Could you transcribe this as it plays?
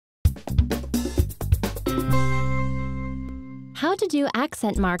How to do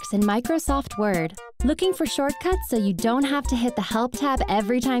accent marks in Microsoft Word. Looking for shortcuts so you don't have to hit the Help tab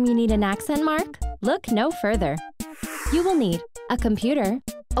every time you need an accent mark? Look no further. You will need a computer,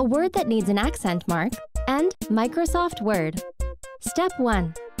 a word that needs an accent mark, and Microsoft Word. Step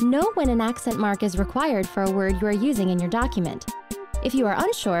 1. Know when an accent mark is required for a word you are using in your document. If you are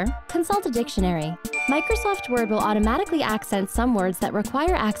unsure, consult a dictionary. Microsoft Word will automatically accent some words that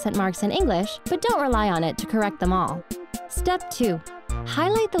require accent marks in English, but don't rely on it to correct them all. Step 2.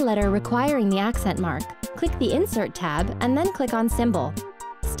 Highlight the letter requiring the accent mark. Click the Insert tab and then click on Symbol.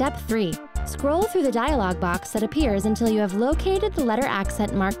 Step 3. Scroll through the dialog box that appears until you have located the letter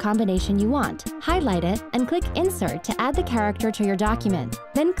accent mark combination you want. Highlight it and click Insert to add the character to your document.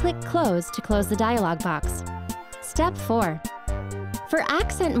 Then click Close to close the dialog box. Step 4. For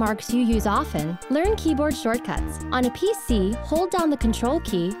accent marks you use often, learn keyboard shortcuts. On a PC, hold down the Control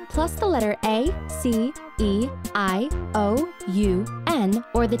key plus the letter A, C, E, I, O, U, N,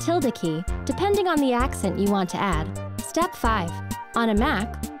 or the tilde key, depending on the accent you want to add. Step 5. On a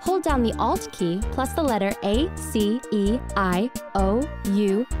Mac, hold down the Alt key plus the letter A, C, E, I, O,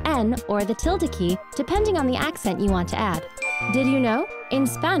 U, N, or the tilde key, depending on the accent you want to add. Did you know? In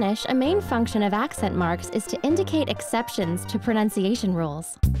Spanish, a main function of accent marks is to indicate exceptions to pronunciation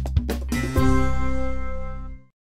rules.